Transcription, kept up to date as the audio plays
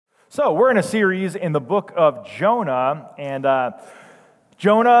So we're in a series in the book of Jonah, and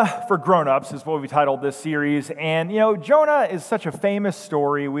Jonah for Grownups is what we titled this series. And, Jonah is such a famous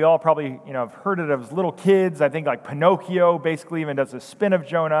story. We all probably, have heard it as little kids. I think like Pinocchio basically even does a spin of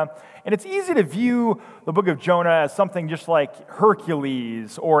Jonah. And it's easy to view the book of Jonah as something just like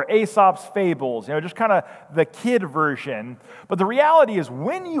Hercules or Aesop's Fables, just kind of the kid version. But the reality is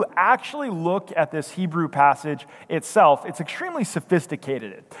when you actually look at this Hebrew passage itself, it's extremely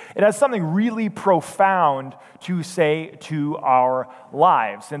sophisticated. It has something really profound to say to our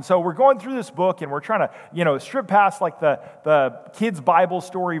lives. And so we're going through this book and we're trying to, strip past like the kids' Bible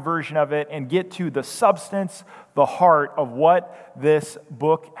story version of it and get to the substance, the heart of what this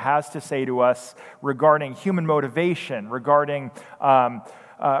book has to say to us regarding human motivation, regarding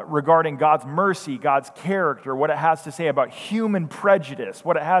God's mercy, God's character, what it has to say about human prejudice,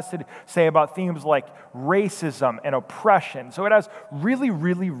 what it has to say about themes like racism and oppression. So it has really,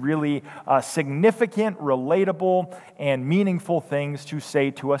 really, really significant, relatable, and meaningful things to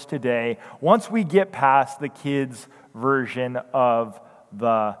say to us today once we get past the kids' version of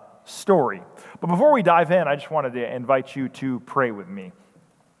the story. But before we dive in, I just wanted to invite you to pray with me.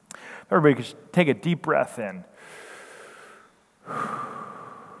 Everybody could take a deep breath in. God,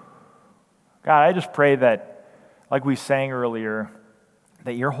 I just pray that, like we sang earlier,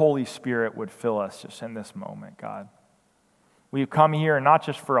 that your Holy Spirit would fill us just in this moment, God. We've come here not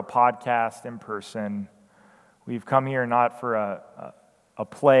just for a podcast in person. We've come here not for a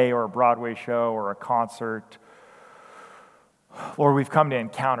play or a Broadway show or a concert. Lord, we've come to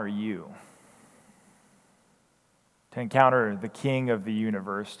encounter you, to encounter the King of the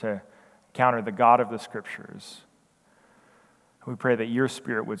universe, to encounter the God of the Scriptures. We pray that your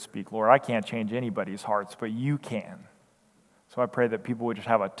Spirit would speak. Lord, I can't change anybody's hearts, but you can. So I pray that people would just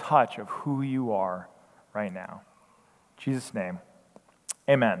have a touch of who you are right now. In Jesus' name,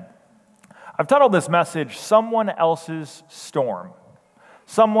 amen. I've titled this message, Someone Else's Storm.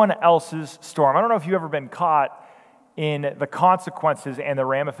 Someone Else's Storm. I don't know if you've ever been caught in the consequences and the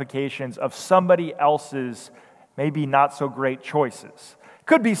ramifications of somebody else's maybe not so great choices.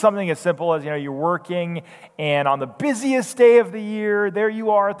 Could be something as simple as, you're working and on the busiest day of the year, there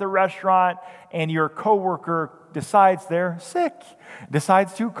you are at the restaurant and your coworker decides they're sick,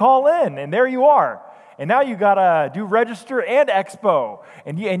 decides to call in, and there you are. And now you got to do register and expo.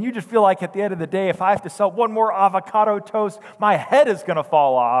 And you just feel like at the end of the day, if I have to sell one more avocado toast, my head is going to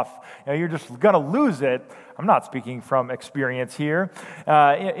fall off. You're just going to lose it. I'm not speaking from experience here.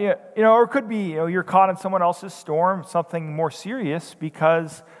 Or it could be, you're caught in someone else's storm, something more serious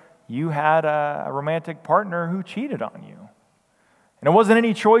because you had a romantic partner who cheated on you. And it wasn't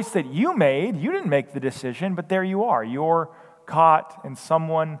any choice that you made. You didn't make the decision, but there you are. You're caught in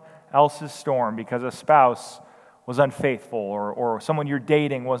someone else's storm because a spouse was unfaithful or someone you're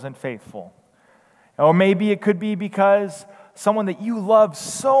dating wasn't faithful. Or maybe it could be because someone that you love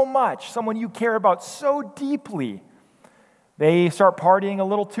so much, someone you care about so deeply, they start partying a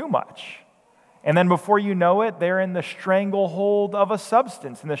little too much. And then before you know it, they're in the stranglehold of a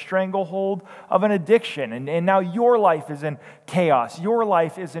substance, in the stranglehold of an addiction. And now your life is in chaos. Your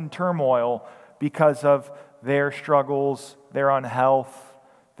life is in turmoil because of their struggles, their unhealth,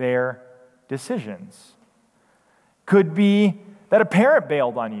 their decisions. Could be that a parent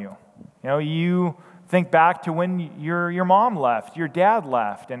bailed on you. You think back to when your mom left, your dad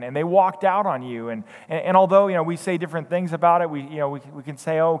left, and they walked out on you. And although, we say different things about it, we can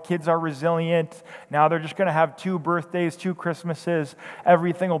say, oh, kids are resilient. Now they're just going to have 2 birthdays, 2 Christmases.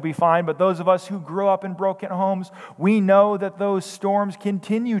 Everything will be fine. But those of us who grew up in broken homes, we know that those storms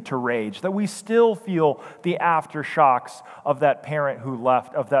continue to rage, that we still feel the aftershocks of that parent who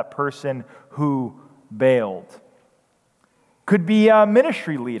left, of that person who bailed. Could be a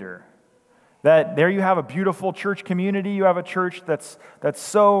ministry leader. That there you have a beautiful church community. You have a church that's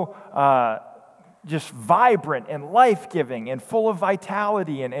so just vibrant and life-giving and full of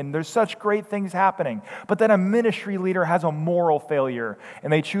vitality, and there's such great things happening. But then a ministry leader has a moral failure,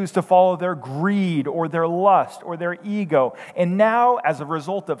 and they choose to follow their greed or their lust or their ego. And now, as a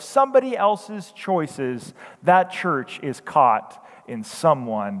result of somebody else's choices, that church is caught in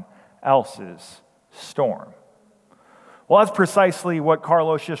someone else's storm. Well, that's precisely what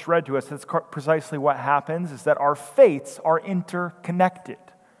Carlos just read to us. That's precisely what happens, is that our fates are interconnected.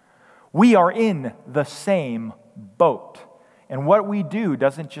 We are in the same boat. And what we do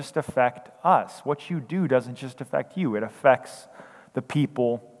doesn't just affect us. What you do doesn't just affect you. It affects the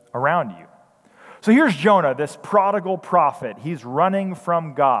people around you. So here's Jonah, this prodigal prophet. He's running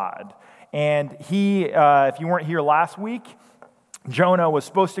from God. And he, if you weren't here last week, Jonah was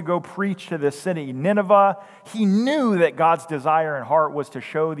supposed to go preach to this city, Nineveh. He knew that God's desire and heart was to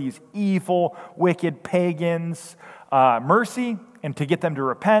show these evil, wicked pagans mercy and to get them to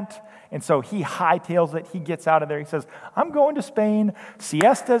repent. And so he hightails it. He gets out of there. He says, I'm going to Spain,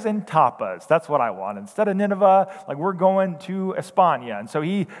 siestas and tapas. That's what I want. Instead of Nineveh, like we're going to España. And so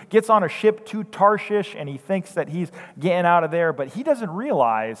he gets on a ship to Tarshish, and he thinks that he's getting out of there. But he doesn't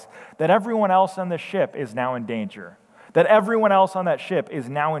realize that everyone else on the ship is now in danger, that everyone else on that ship is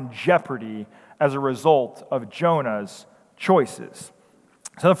now in jeopardy as a result of Jonah's choices.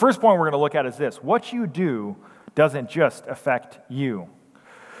 So the first point we're going to look at is this: what you do doesn't just affect you.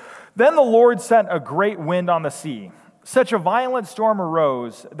 Then the Lord sent a great wind on the sea. Such a violent storm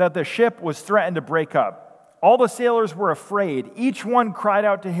arose that the ship was threatened to break up. All the sailors were afraid. Each one cried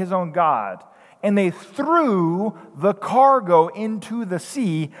out to his own God, and they threw the cargo into the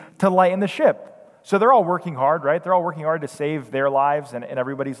sea to lighten the ship. So they're all working hard, right? They're all working hard to save their lives and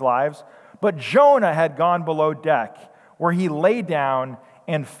everybody's lives. But Jonah had gone below deck, where he lay down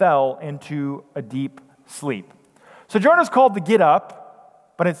and fell into a deep sleep. So Jonah's called to get up,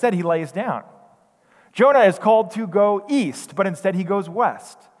 but instead he lays down. Jonah is called to go east, but instead he goes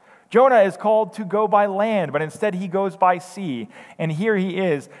west. Jonah is called to go by land, but instead he goes by sea. And here he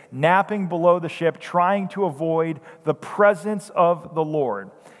is, napping below the ship, trying to avoid the presence of the Lord.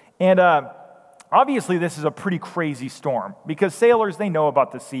 And obviously this is a pretty crazy storm, because sailors, they know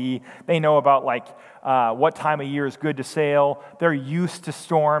about the sea. They know about what time of year is good to sail. They're used to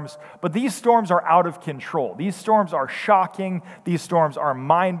storms, but these storms are out of control. These storms are shocking. These storms are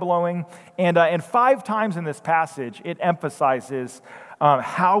mind-blowing. And 5 times in this passage, it emphasizes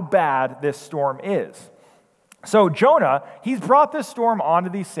how bad this storm is. So Jonah, he's brought this storm onto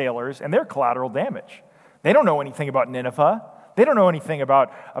these sailors, and they're collateral damage. They don't know anything about Nineveh. They don't know anything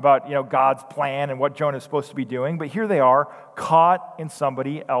about God's plan and what Jonah is supposed to be doing, but here they are, caught in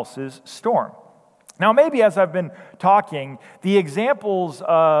somebody else's storm. Now, maybe as I've been talking, the examples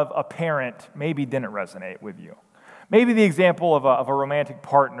of a parent maybe didn't resonate with you. Maybe the example of a romantic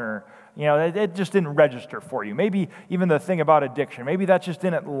partner, it just didn't register for you. Maybe even the thing about addiction, maybe that just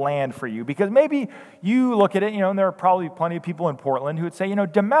didn't land for you, because maybe you look at it, and there are probably plenty of people in Portland who would say,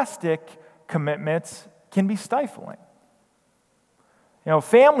 domestic commitments can be stifling.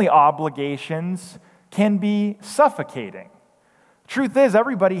 Family obligations can be suffocating. Truth is,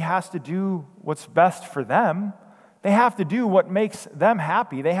 everybody has to do what's best for them. They have to do what makes them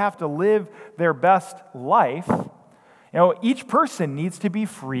happy. They have to live their best life. Each person needs to be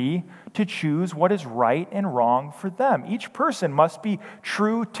free to choose what is right and wrong for them. Each person must be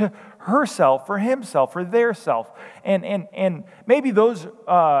true to herself, or himself, or their self. And maybe those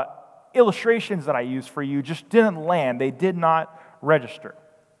illustrations that I used for you just didn't land. They did not register.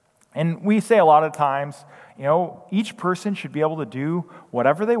 And we say a lot of times, each person should be able to do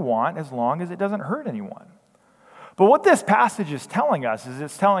whatever they want as long as it doesn't hurt anyone. But what this passage is telling us is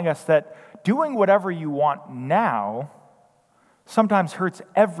it's telling us that doing whatever you want now sometimes hurts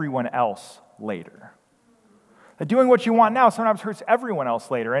everyone else later. That doing what you want now sometimes hurts everyone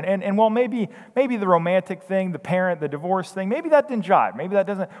else later. And well, maybe the romantic thing, the parent, the divorce thing, maybe that didn't jive. Maybe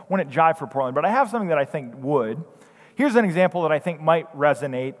that wouldn't jive for Portland. But I have something that I think would. Here's an example that I think might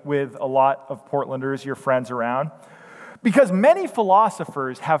resonate with a lot of Portlanders, your friends around. Because many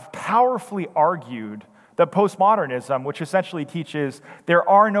philosophers have powerfully argued that postmodernism, which essentially teaches there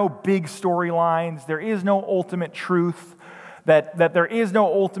are no big storylines, there is no ultimate truth, that there is no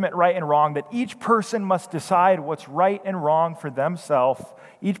ultimate right and wrong, that each person must decide what's right and wrong for themselves.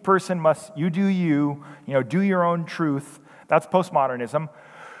 Each person must, you do you, do your own truth. That's postmodernism.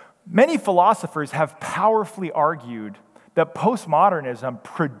 Many philosophers have powerfully argued that postmodernism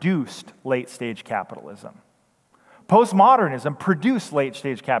produced late-stage capitalism. Postmodernism produced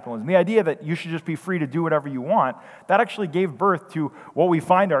late-stage capitalism. The idea that you should just be free to do whatever you want, that actually gave birth to what we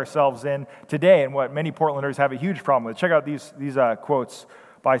find ourselves in today and what many Portlanders have a huge problem with. Check out these quotes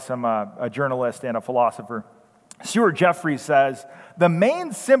by a journalist and a philosopher. Stuart Jeffries says, "The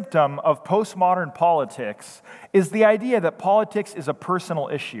main symptom of postmodern politics is the idea that politics is a personal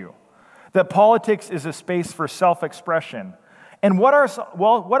issue, that politics is a space for self-expression. And what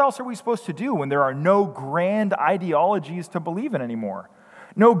else are we supposed to do when there are no grand ideologies to believe in anymore?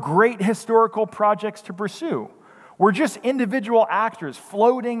 No great historical projects to pursue? We're just individual actors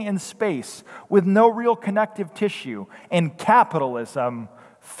floating in space with no real connective tissue, and capitalism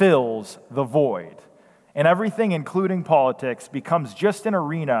fills the void. And everything, including politics, becomes just an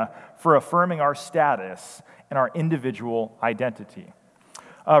arena for affirming our status and our individual identity."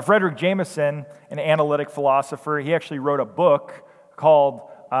 Frederick Jameson, an analytic philosopher, he actually wrote a book called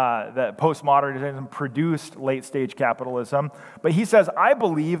that postmodernism produced late-stage capitalism. But he says, I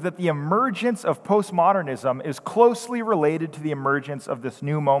believe that the emergence of postmodernism is closely related to the emergence of this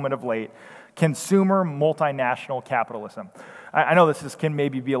new moment of late, consumer multinational capitalism. I know this can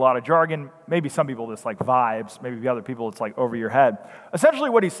maybe be a lot of jargon. Maybe some people just like vibes. Maybe other people it's like over your head. Essentially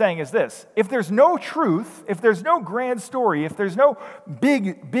what he's saying is this. If there's no truth, if there's no grand story, if there's no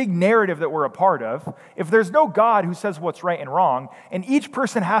big narrative that we're a part of, if there's no God who says what's right and wrong, and each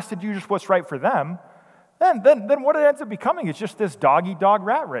person has to do just what's right for them, then what it ends up becoming is just this dog-eat-dog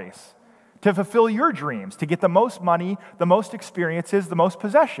rat race to fulfill your dreams, to get the most money, the most experiences, the most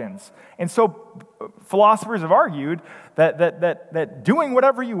possessions. And so philosophers have argued that doing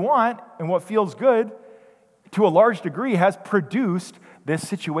whatever you want and what feels good to a large degree has produced this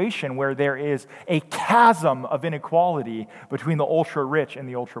situation where there is a chasm of inequality between the ultra-rich and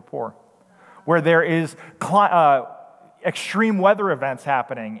the ultra-poor, where there is extreme weather events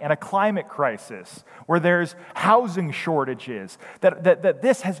happening and a climate crisis, where there's housing shortages, that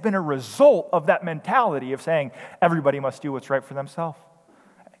this has been a result of that mentality of saying everybody must do what's right for themselves.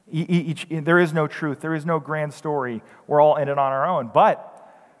 There is no truth. There is no grand story. We're all in it on our own. But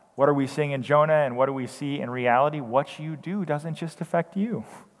what are we seeing in Jonah and what do we see in reality? What you do doesn't just affect you.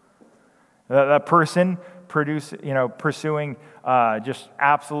 That person pursuing just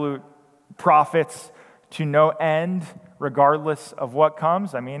absolute profits to no end, regardless of what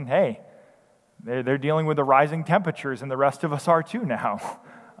comes. I mean, hey, they're dealing with the rising temperatures, and the rest of us are too now.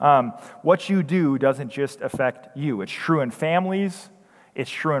 What you do doesn't just affect you. It's true in families.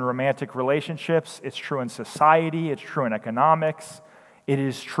 It's true in romantic relationships. It's true in society. It's true in economics. It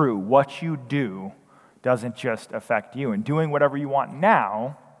is true. What you do doesn't just affect you. And doing whatever you want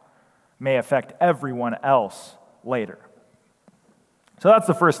now may affect everyone else later. So that's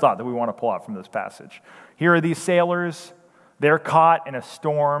the first thought that we want to pull out from this passage. Here are these sailors. They're caught in a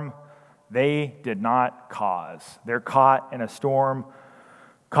storm they did not cause. They're caught in a storm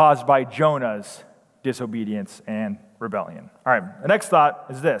caused by Jonah's disobedience and rebellion. All right, the next thought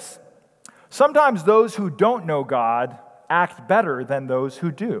is this. Sometimes those who don't know God act better than those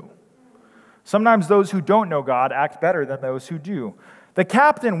who do. Sometimes those who don't know God act better than those who do. The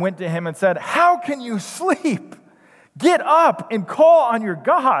captain went to him and said, "How can you sleep? Get up and call on your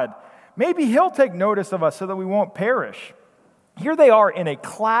God. Maybe he'll take notice of us so that we won't perish." Here they are in a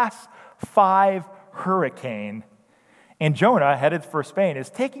Class 5 hurricane, and Jonah, headed for Spain, is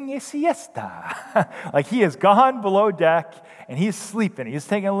taking a siesta. Like he has gone below deck, and he's sleeping. He's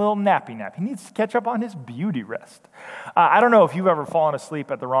taking a little nappy nap. He needs to catch up on his beauty rest. I don't know if you've ever fallen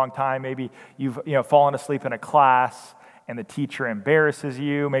asleep at the wrong time. Maybe you've fallen asleep in a class, and the teacher embarrasses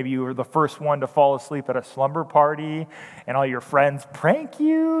you. Maybe you were the first one to fall asleep at a slumber party, and all your friends prank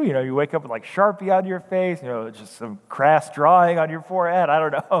you. You wake up with like Sharpie on your face, just some crass drawing on your forehead. I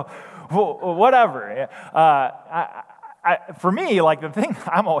don't know, whatever. For me, like the thing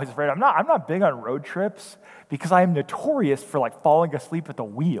I'm always afraid of, I'm not big on road trips because I am notorious for like falling asleep at the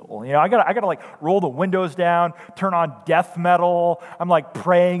wheel. I gotta like roll the windows down, turn on death metal. I'm like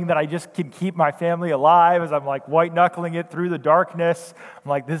praying that I just can keep my family alive as I'm like white knuckling it through the darkness. I'm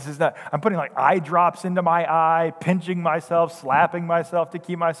like, I'm putting like eye drops into my eye, pinching myself, slapping myself to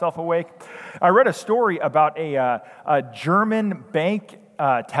keep myself awake. I read a story about a German bank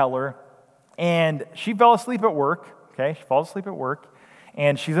teller, and she fell asleep at work. Okay, she falls asleep at work,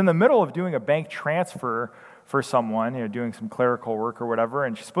 and she's in the middle of doing a bank transfer for someone, doing some clerical work or whatever,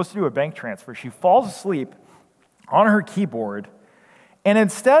 and she's supposed to do a bank transfer. She falls asleep on her keyboard, and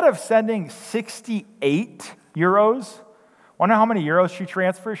instead of sending 68 euros, want to know how many euros she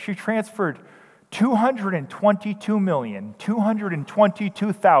transferred? She transferred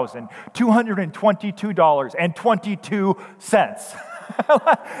 $222,222,222.22.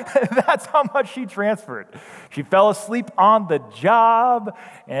 That's how much she transferred. She fell asleep on the job,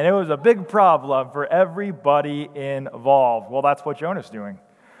 and it was a big problem for everybody involved. Well, that's what Jonah's doing.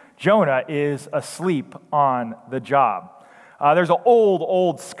 Jonah is asleep on the job. There's an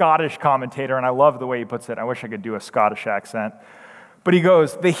old Scottish commentator, and I love the way he puts it. I wish I could do a Scottish accent. But he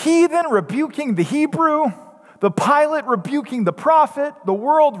goes, "The heathen rebuking the Hebrew, the pilot rebuking the prophet, the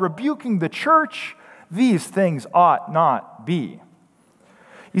world rebuking the church, these things ought not be."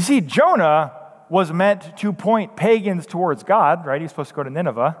 You see, Jonah was meant to point pagans towards God, right? He's supposed to go to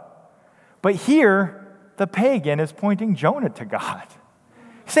Nineveh. But here, the pagan is pointing Jonah to God.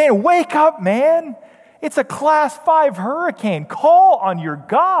 He's saying, wake up, man. It's a Class 5 hurricane. Call on your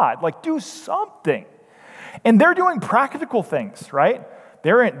God. Like, do something. And they're doing practical things, right?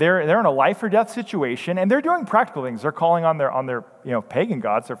 They're in a life or death situation, and they're doing practical things. They're calling on their pagan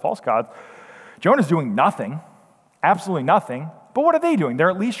gods, their false gods. Jonah's doing nothing, absolutely nothing. But what are they doing? They're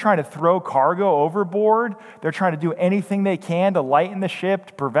at least trying to throw cargo overboard. They're trying to do anything they can to lighten the ship,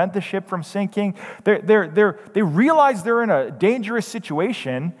 to prevent the ship from sinking. They realize they're in a dangerous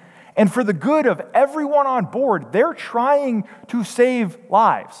situation, and for the good of everyone on board, they're trying to save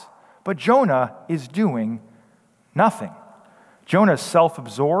lives. But Jonah is doing nothing. Jonah is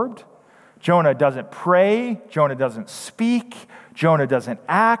self-absorbed. Jonah doesn't pray. Jonah doesn't speak. Jonah doesn't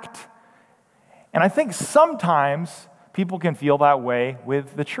act. And I think sometimes people can feel that way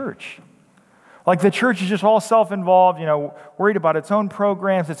with the church. Like the church is just all self-involved, worried about its own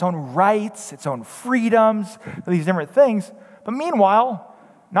programs, its own rights, its own freedoms, these different things. But meanwhile,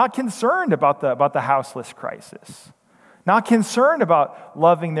 not concerned about the houseless crisis. Not concerned about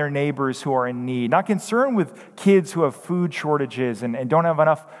loving their neighbors who are in need. Not concerned with kids who have food shortages and don't have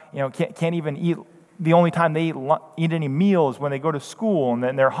enough, can't even eat. The only time they eat any meals when they go to school and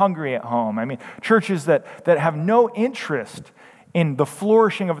then they're hungry at home. I mean, churches that have no interest in the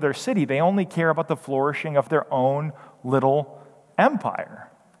flourishing of their city. They only care about the flourishing of their own little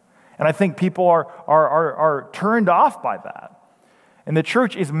empire. And I think people are turned off by that. And the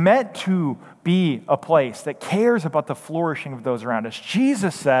church is meant to be a place that cares about the flourishing of those around us.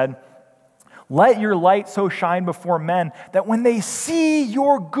 Jesus said, "Let your light so shine before men that when they see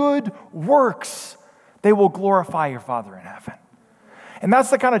your good works, they will glorify your Father in heaven." And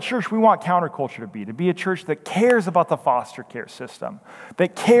that's the kind of church we want Counterculture to be a church that cares about the foster care system,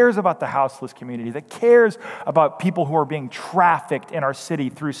 that cares about the houseless community, that cares about people who are being trafficked in our city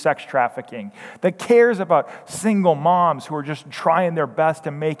through sex trafficking, that cares about single moms who are just trying their best to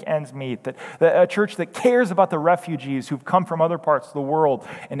make ends meet, a church that cares about the refugees who've come from other parts of the world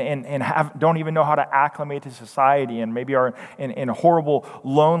and don't even know how to acclimate to society and maybe are in horrible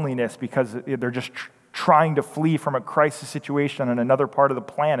loneliness because they're just trying to flee from a crisis situation in another part of the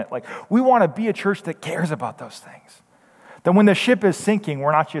planet. Like, we want to be a church that cares about those things. That when the ship is sinking,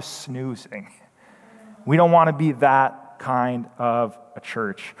 we're not just snoozing. We don't want to be that kind of a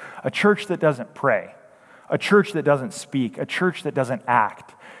church that doesn't pray, a church that doesn't speak, a church that doesn't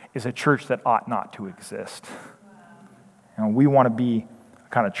act is a church that ought not to exist. We want to be a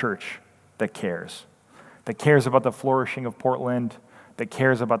kind of church that cares about the flourishing of Portland, that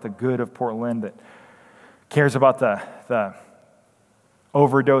cares about the good of Portland, that cares about the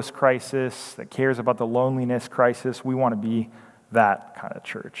overdose crisis, that cares about the loneliness crisis. We want to be that kind of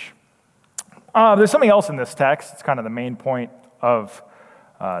church. There's something else in this text. It's kind of the main point of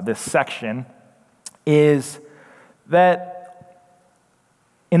this section, is that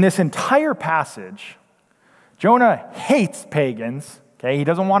in this entire passage, Jonah hates pagans. Okay, he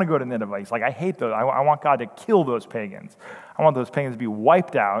doesn't want to go to Nineveh. He's like, I hate those. I want God to kill those pagans. I want those pagans to be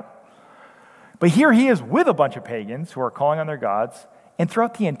wiped out. But here he is with a bunch of pagans who are calling on their gods, and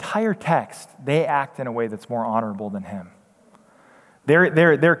throughout the entire text, they act in a way that's more honorable than him.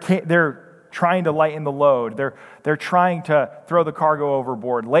 They're trying to lighten the load. They're trying to throw the cargo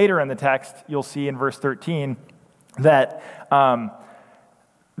overboard. Later in the text, you'll see in verse 13 that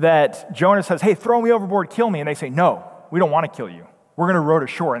Jonah says, "Hey, throw me overboard, kill me." And they say, "No, we don't want to kill you. We're going to row to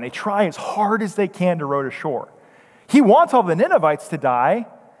shore." And they try as hard as they can to row to shore. He wants all the Ninevites to die.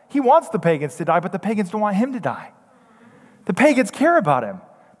 He wants the pagans to die, but the pagans don't want him to die. The pagans care about him.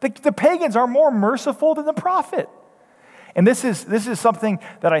 The pagans are more merciful than the prophet. And this is something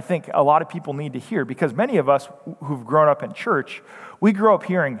that I think a lot of people need to hear, because many of us who've grown up in church, we grew up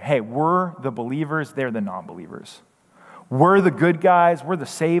hearing, hey, we're the believers, they're the non-believers. We're the good guys, we're the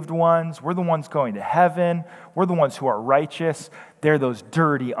saved ones, we're the ones going to heaven, we're the ones who are righteous, they're those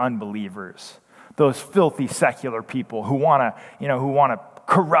dirty unbelievers, those filthy secular people who want to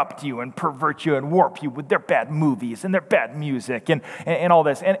corrupt you and pervert you and warp you with their bad movies and their bad music and all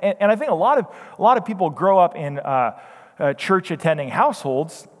this. And I think a lot of people grow up in church attending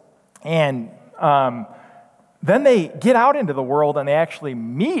households, and then they get out into the world and they actually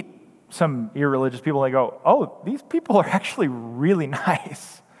meet some irreligious people. And they go, oh, these people are actually really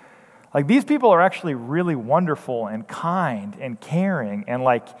nice. Like, these people are actually really wonderful and kind and caring, and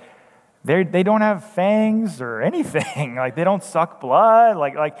like, they don't have fangs or anything. Like, they don't suck blood.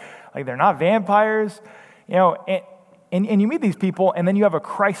 Like they're not vampires. And you meet these people, and then you have a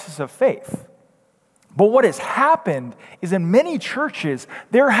crisis of faith. But what has happened is, in many churches,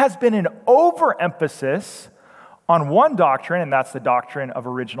 there has been an overemphasis on one doctrine, and that's the doctrine of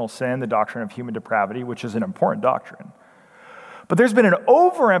original sin, the doctrine of human depravity, which is an important doctrine. But there's been an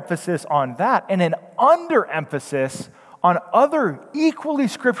overemphasis on that and an underemphasis on other equally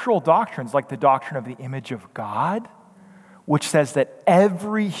scriptural doctrines, like the doctrine of the image of God, which says that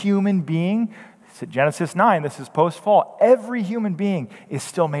every human being, it's Genesis 9, this is post-fall, every human being is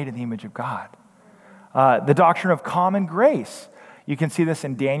still made in the image of God. The doctrine of common grace, You can see this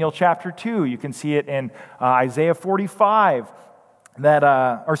in Daniel chapter 2. You can see it in Isaiah 45.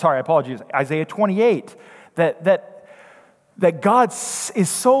 Isaiah 28. That God is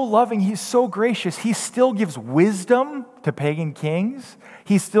so loving, he's so gracious, he still gives wisdom to pagan kings.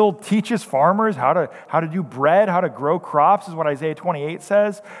 He still teaches farmers how to do bread, how to grow crops, is what Isaiah 28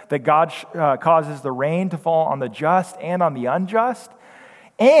 says, that God causes the rain to fall on the just and on the unjust,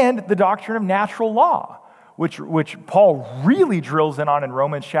 and the doctrine of natural law, which Paul really drills in on in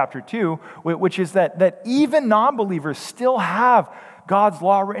Romans chapter 2, which is that even non-believers still have God's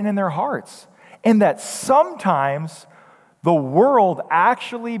law written in their hearts, and that sometimes the world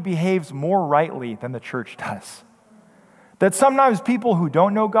actually behaves more rightly than the church does. That sometimes people who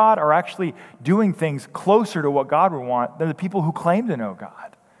don't know God are actually doing things closer to what God would want than the people who claim to know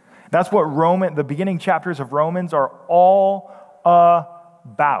God. That's what the beginning chapters of Romans are all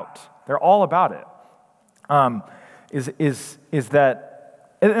about. They're all about it. Is that,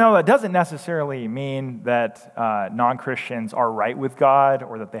 that doesn't necessarily mean that non-Christians are right with God,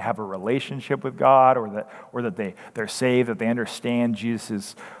 or that they have a relationship with God, or that they're saved, that they understand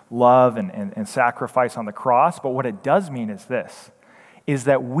Jesus' love and sacrifice on the cross. But what it does mean is this, is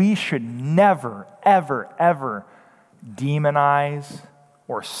that we should never, ever, ever demonize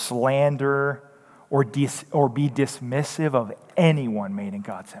or slander or be dismissive of anyone made in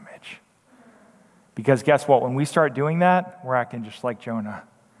God's image. Because guess what? When we start doing that, we're acting just like Jonah.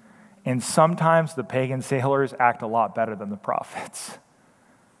 And sometimes the pagan sailors act a lot better than the prophets.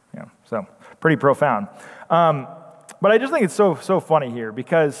 So pretty profound. But I just think it's so funny here,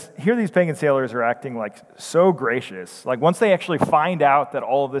 because here these pagan sailors are acting like so gracious. Like once they actually find out that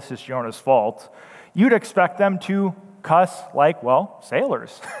all of this is Jonah's fault, you'd expect them to cuss like, well,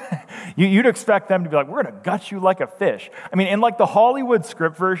 sailors. You'd expect them to be like, we're going to gut you like a fish. I mean, in like the Hollywood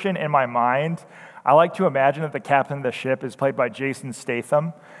script version in my mind, I like to imagine that the captain of the ship is played by Jason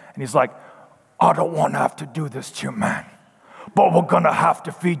Statham. And he's like, I don't want to have to do this to you, man, but we're going to have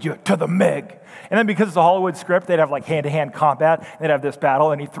to feed you to the Meg. And then because it's a Hollywood script, they'd have like hand-to-hand combat. They'd have this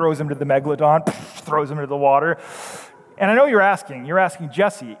battle, and he throws him to the megalodon, throws him into the water. And I know you're asking,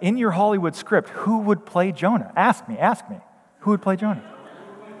 Jesse, in your Hollywood script, who would play Jonah? Ask me. Who would play Jonah?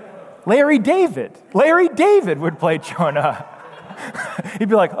 Larry David. Larry David would play Jonah. He'd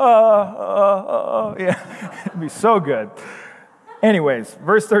be like, yeah. It'd be so good. Anyways,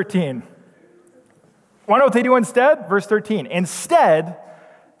 verse 13. Want to know what they do instead? Verse 13. Instead,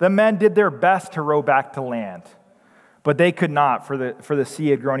 the men did their best to row back to land, but they could not, for the sea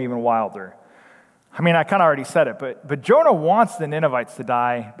had grown even wilder. I mean, I kind of already said it, but Jonah wants the Ninevites to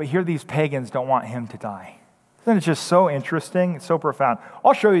die, but here these pagans don't want him to die. Isn't it just so interesting? It's so profound.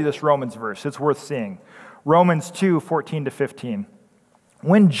 I'll show you this Romans verse. It's worth seeing. Romans 2:14-15.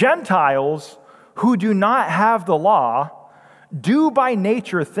 When Gentiles who do not have the law do by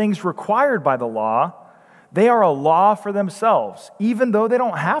nature things required by the law, they are a law for themselves, even though they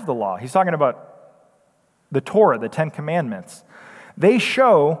don't have the law. He's talking about the Torah, the Ten Commandments. They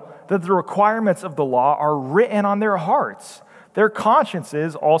show that the requirements of the law are written on their hearts, their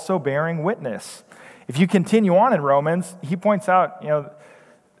consciences also bearing witness. If you continue on in Romans, he points out,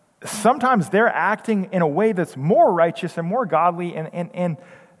 sometimes they're acting in a way that's more righteous and more godly, and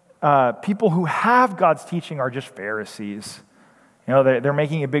people who have God's teaching are just Pharisees. They're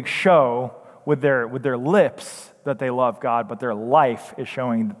making a big show with their lips that they love God, but their life is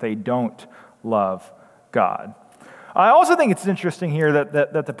showing that they don't love God. I also think it's interesting here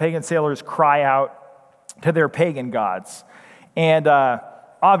that the pagan sailors cry out to their pagan gods. And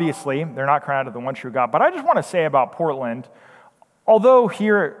obviously, they're not crying out to the one true God. But I just want to say about Portland, although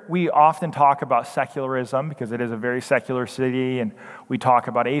here we often talk about secularism, because it is a very secular city, and we talk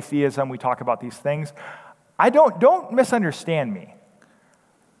about atheism, we talk about these things, don't misunderstand me.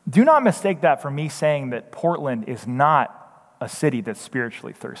 Do not mistake that for me saying that Portland is not a city that's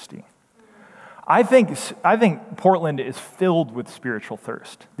spiritually thirsty. I think Portland is filled with spiritual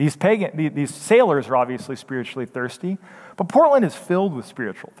thirst. These sailors are obviously spiritually thirsty, but Portland is filled with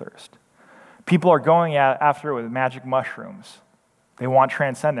spiritual thirst. People are going after it with magic mushrooms. They want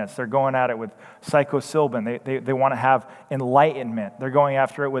transcendence. They're going at it with psilocybin. They want to have enlightenment. They're going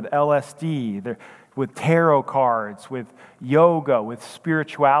after it with LSD, with tarot cards, with yoga, with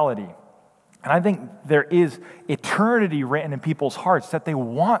spirituality. And I think there is eternity written in people's hearts that they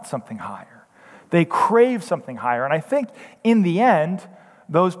want something higher. They crave something higher. And I think in the end,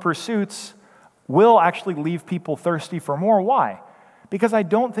 those pursuits will actually leave people thirsty for more. Why? Because I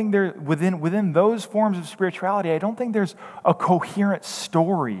don't think there within those forms of spirituality, I don't think there's a coherent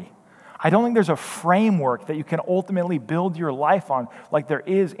story. I don't think there's a framework that you can ultimately build your life on like there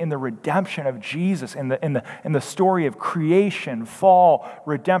is in the redemption of Jesus, in the story of creation, fall,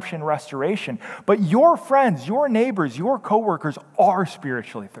 redemption, restoration. But your friends, your neighbors, your coworkers are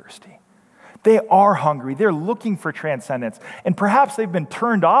spiritually thirsty. They are hungry. They're looking for transcendence. And perhaps they've been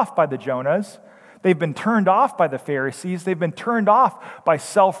turned off by the Jonahs. They've been turned off by the Pharisees. They've been turned off by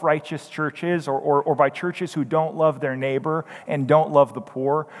self-righteous churches or by churches who don't love their neighbor and don't love the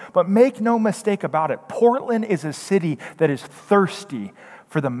poor. But make no mistake about it, Portland is a city that is thirsty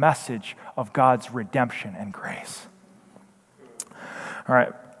for the message of God's redemption and grace. All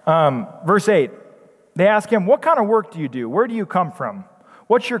right, verse 8. They ask him, what kind of work do you do? Where do you come from?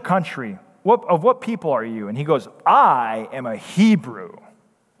 What's your country? Of what people are you? And he goes, I am a Hebrew.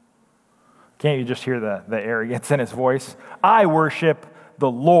 Can't you just hear the arrogance in his voice? I worship the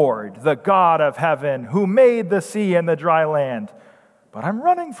Lord, the God of heaven, who made the sea and the dry land. But I'm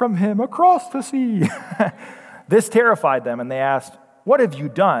running from him across the sea. This terrified them, and they asked, what have you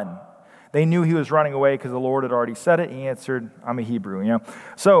done? They knew he was running away because the Lord had already said it. He answered, I'm a Hebrew.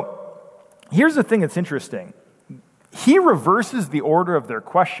 So here's the thing that's interesting. He reverses the order of their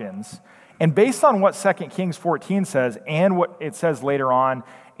questions, and based on what 2 Kings 14 says and what it says later on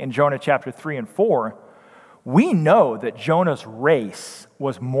in Jonah chapter 3 and 4, we know that Jonah's race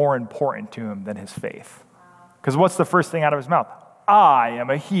was more important to him than his faith. Because what's the first thing out of his mouth? I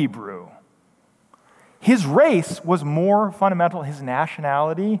am a Hebrew. His race was more fundamental. His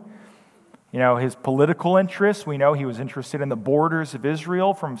nationality, his political interests. We know he was interested in the borders of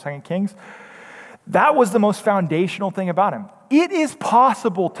Israel from 2 Kings. That was the most foundational thing about him. It is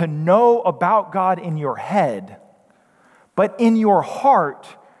possible to know about God in your head, but in your heart,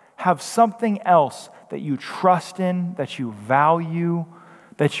 have something else that you trust in, that you value,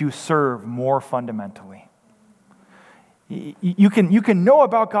 that you serve more fundamentally. You can know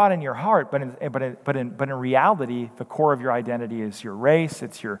about God in your heart, but in reality, the core of your identity is your race,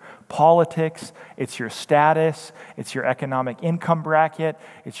 it's your politics, it's your status, it's your economic income bracket,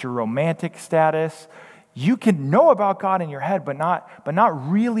 it's your romantic status. You can know about God in your head, but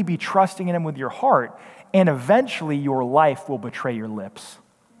not really be trusting in him with your heart, and eventually your life will betray your lips.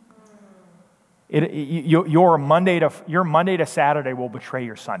 Your Monday to Saturday will betray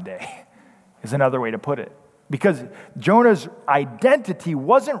your Sunday, is another way to put it. Because Jonah's identity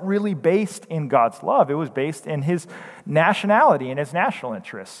wasn't really based in God's love. It was based in his nationality and his national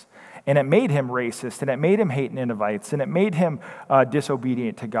interests. And it made him racist, and it made him hate Ninevites, and it made him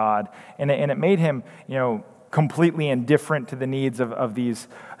disobedient to God, and it made him, completely indifferent to the needs of these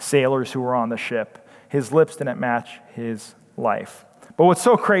sailors who were on the ship. His lips didn't match his life. But what's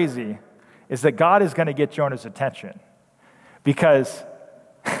so crazy is that God is going to get Jonah's attention because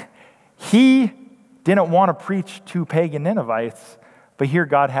he didn't want to preach to pagan Ninevites, but here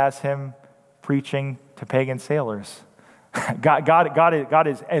God has him preaching to pagan sailors. God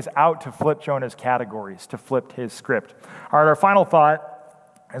is out to flip Jonah's categories, to flip his script. All right, our final thought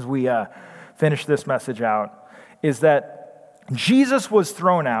as we finish this message out is that Jesus was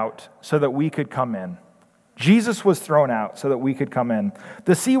thrown out so that we could come in. Jesus was thrown out so that we could come in.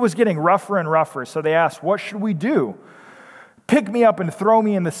 The sea was getting rougher and rougher, so they asked, what should we do? Pick me up and throw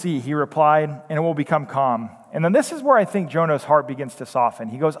me in the sea, he replied, and it will become calm. And then this is where I think Jonah's heart begins to soften.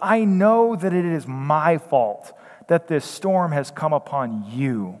 He goes, I know that it is my fault that this storm has come upon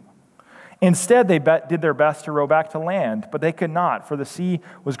you. Instead, they did their best to row back to land, but they could not, for the sea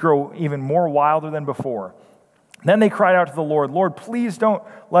was grow even more wilder than before. Then they cried out to the Lord, Lord, please don't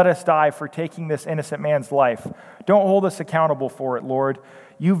let us die for taking this innocent man's life. Don't hold us accountable for it, Lord.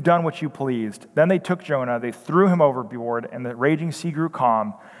 You've done what you pleased. Then they took Jonah, they threw him overboard, and the raging sea grew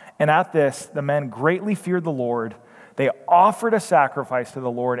calm. And at this, the men greatly feared the Lord. They offered a sacrifice to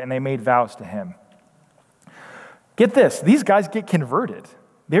the Lord, and they made vows to him. Get this, these guys get converted.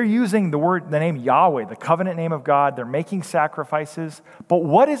 They're using the name Yahweh, the covenant name of God. They're making sacrifices. But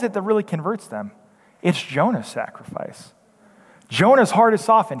what is it that really converts them? It's Jonah's sacrifice. Jonah's heart is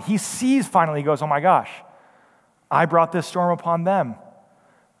softened. He sees finally, he goes, oh my gosh, I brought this storm upon them.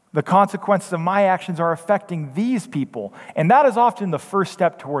 The consequences of my actions are affecting these people. And that is often the first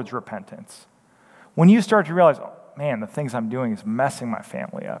step towards repentance. When you start to realize, oh man, the things I'm doing is messing my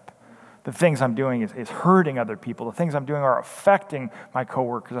family up. The things I'm doing is hurting other people. The things I'm doing are affecting my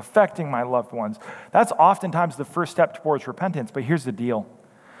coworkers, affecting my loved ones. That's oftentimes the first step towards repentance. But here's the deal.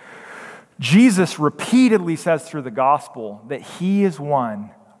 Jesus repeatedly says through the gospel that he is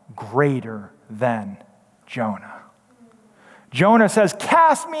one greater than Jonah. Jonah says,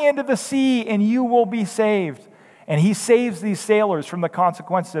 cast me into the sea and you will be saved. And he saves these sailors from the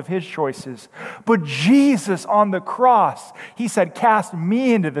consequences of his choices. But Jesus on the cross, he said, cast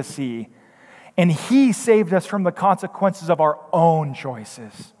me into the sea. And he saved us from the consequences of our own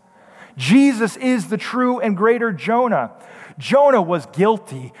choices. Jesus is the true and greater Jonah. Jonah was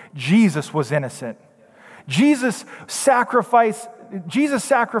guilty. Jesus was innocent. Jesus sacrificed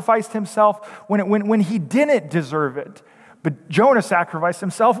himself when he didn't deserve it. But Jonah sacrificed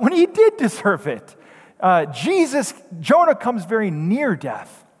himself when he did deserve it. Jonah comes very near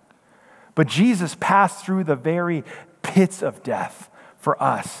death. But Jesus passed through the very pits of death for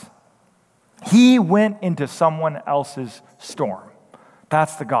us. He went into someone else's storm.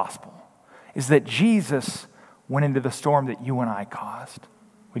 That's the gospel, is that Jesus went into the storm that you and I caused.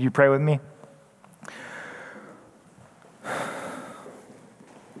 Would you pray with me?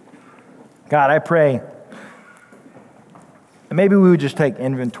 God, I pray that maybe we would just take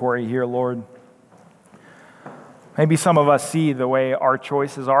inventory here, Lord. Maybe some of us see the way our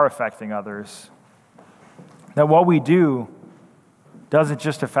choices are affecting others. That what we do doesn't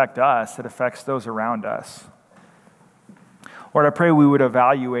just affect us, it affects those around us. Lord, I pray we would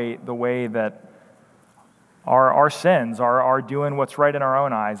evaluate the way that our sins, our doing what's right in our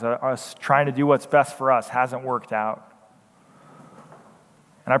own eyes, us trying to do what's best for us hasn't worked out.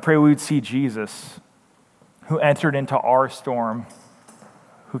 And I pray we would see Jesus, who entered into our storm,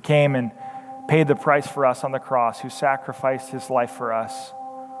 who came and paid the price for us on the cross, who sacrificed his life for us.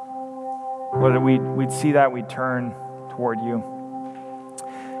 Whether we'd see that, we'd turn toward you.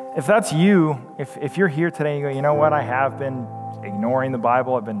 If that's you, if you're here today and you go, you know what, I have been ignoring the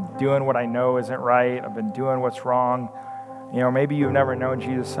Bible, I've been doing what I know isn't right, I've been doing what's wrong, maybe you've never known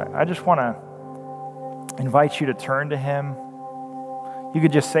Jesus, I just want to invite you to turn to him. You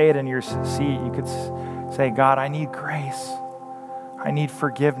could just say it in your seat. You could say, God, I need grace. I need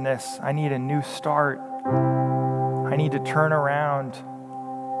forgiveness. I need a new start. I need to turn around.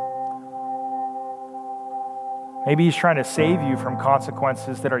 Maybe he's trying to save you from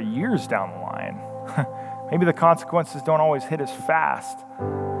consequences that are years down the line. Maybe the consequences don't always hit as fast.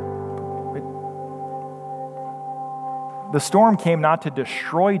 But the storm came not to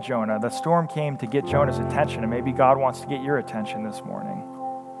destroy Jonah. The storm came to get Jonah's attention, and maybe God wants to get your attention this morning.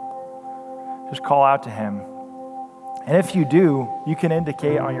 Just call out to him. And if you do, you can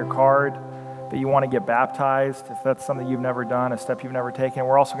indicate on your card that you want to get baptized, if that's something you've never done, a step you've never taken.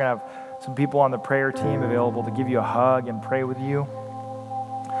 We're also going to have some people on the prayer team available to give you a hug and pray with you.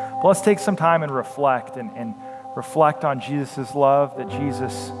 But let's take some time and reflect on Jesus' love, that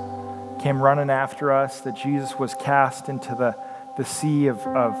Jesus came running after us, that Jesus was cast into the sea of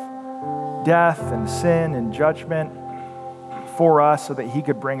death and sin and judgment for us so that he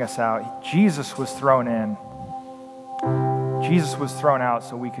could bring us out. Jesus was thrown in. Jesus was thrown out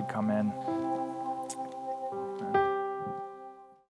so we could come in.